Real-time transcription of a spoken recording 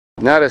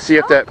Now to see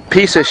if that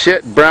piece of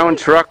shit brown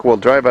truck will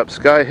drive up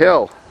Sky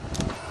Hill.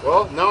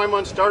 Well, now I'm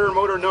on starter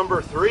motor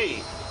number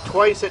 3.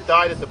 Twice it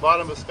died at the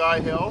bottom of Sky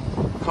Hill,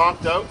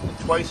 conked out, and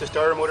twice the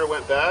starter motor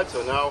went bad,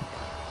 so now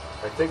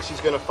I think she's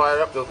going to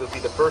fire up. This will be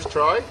the first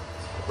try.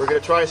 We're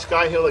going to try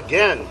Sky Hill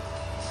again.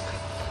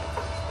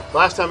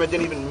 Last time it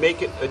didn't even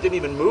make it, it didn't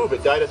even move,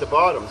 it died at the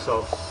bottom,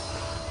 so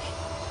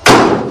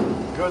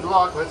good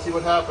luck, let's see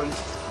what happens.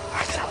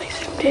 I accidentally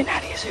zoomed in, how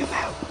do you zoom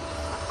out?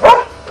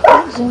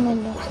 Zoom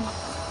in, don't zoom.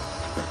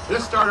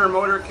 This starter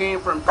motor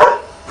came from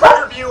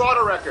Riverview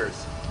Auto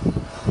Wreckers.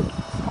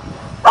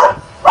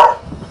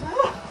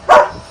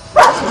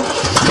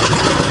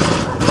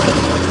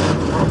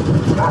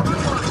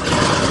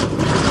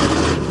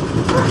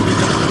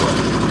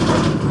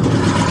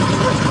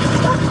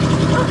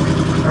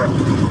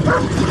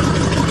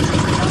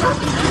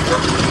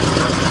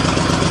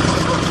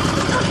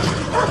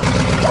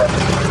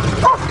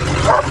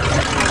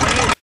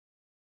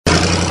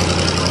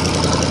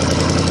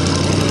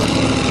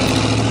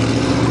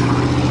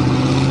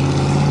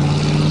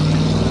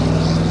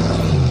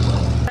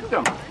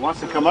 Wants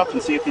to come up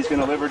and see if he's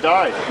going to live or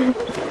die.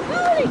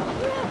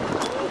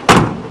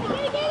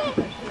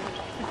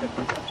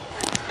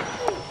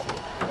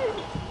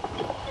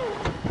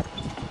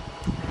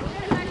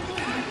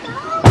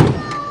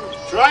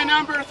 Try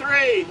number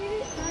 3.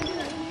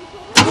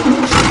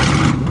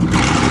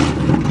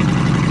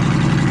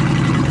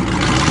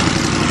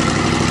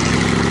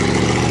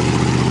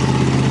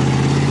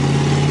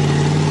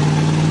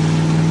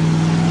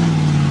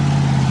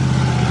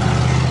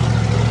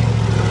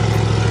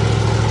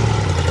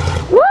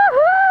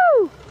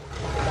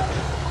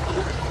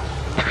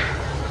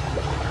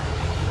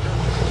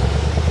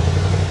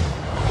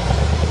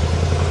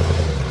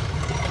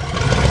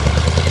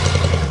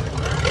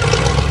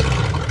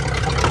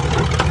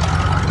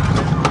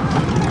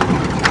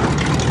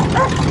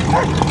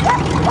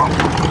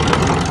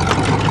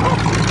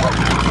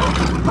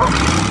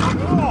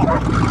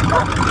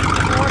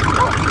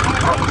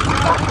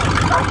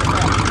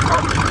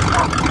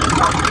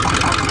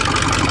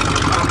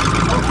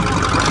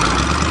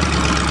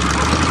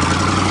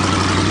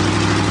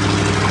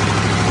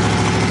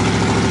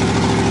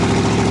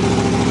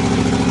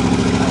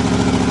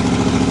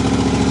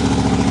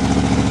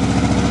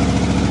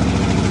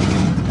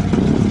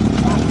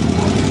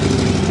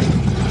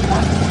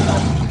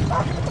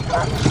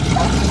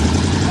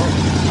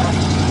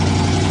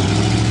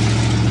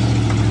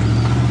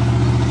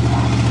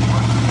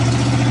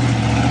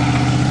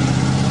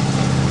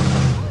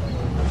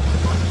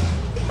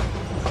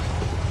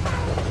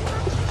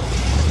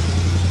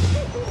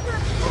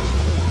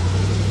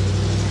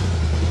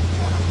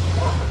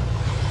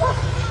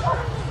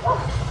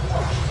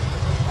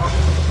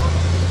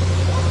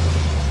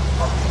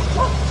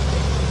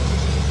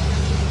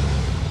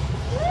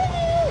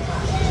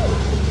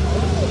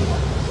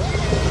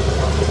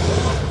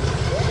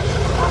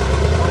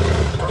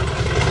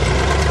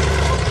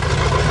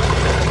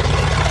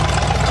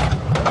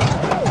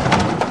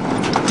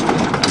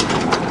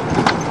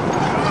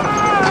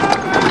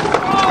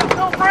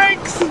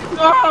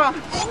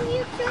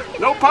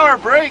 No power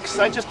brakes,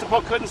 I just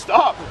about couldn't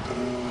stop.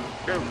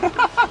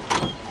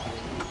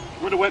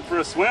 Would have went for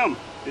a swim.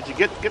 Did you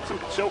get some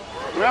show?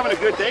 We're having a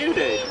good day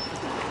today.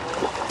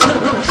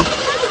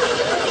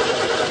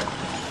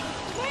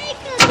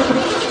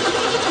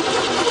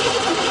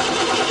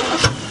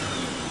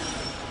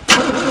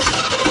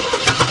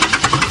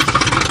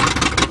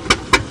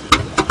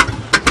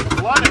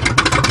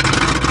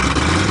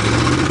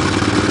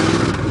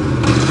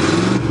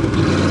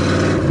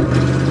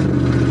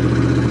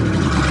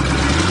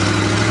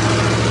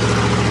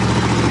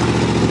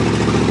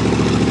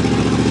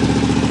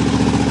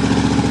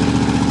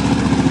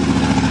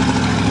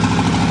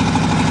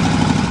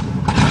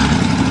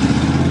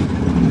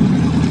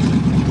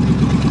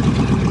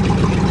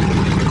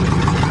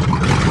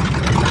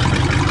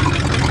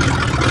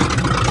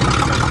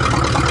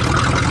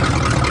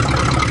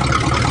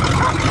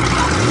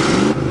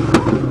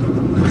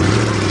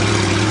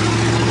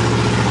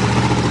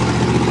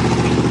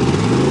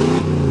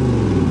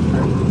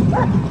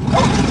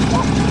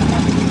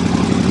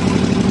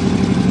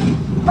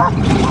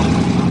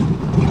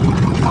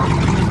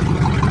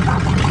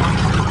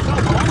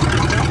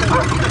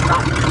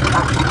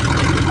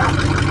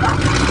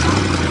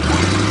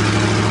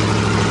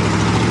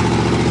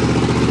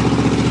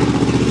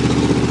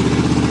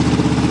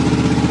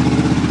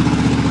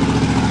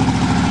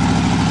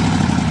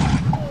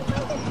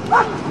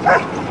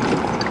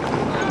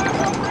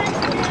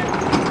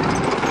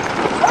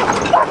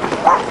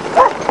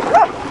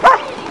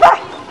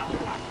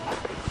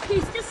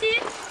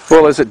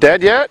 Well, is it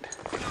dead yet?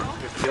 We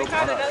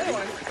found another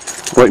one.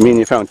 What, you mean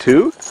you found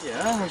 2?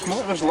 Yeah,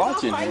 there's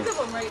lots in here.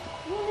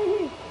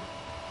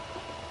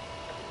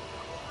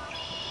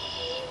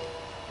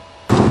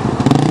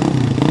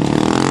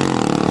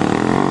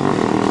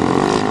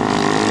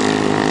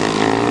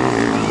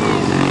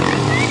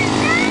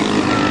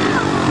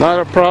 Not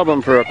a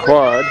problem for a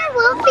quad.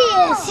 Where Wolfie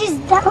is? She's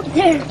down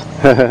there.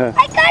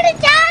 I got a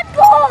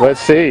tadpole! Let's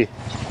see.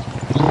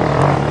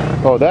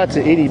 Oh, that's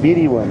an itty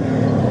bitty one.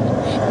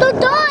 Don't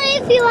die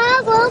if you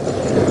have them.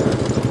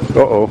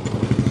 Uh-oh.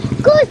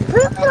 Good,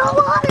 poop in the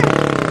water.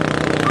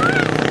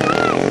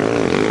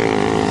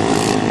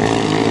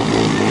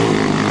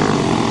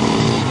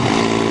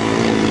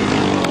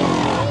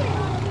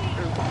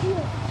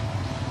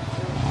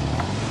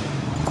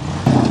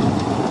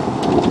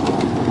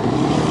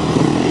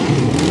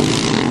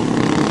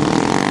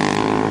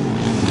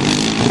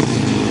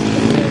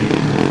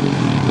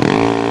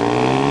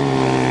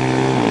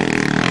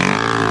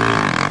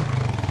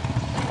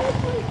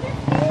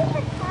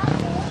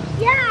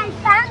 Yeah, I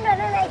found it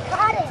and I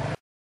caught it.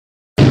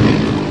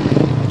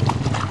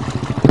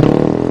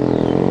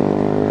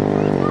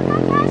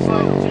 It's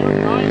like June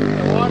 9th,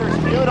 the water's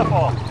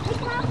beautiful.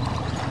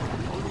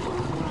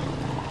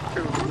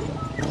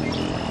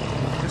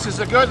 This is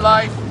a good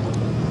life.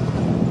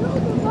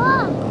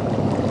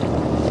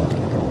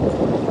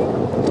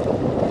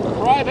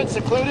 Private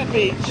secluded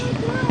beach.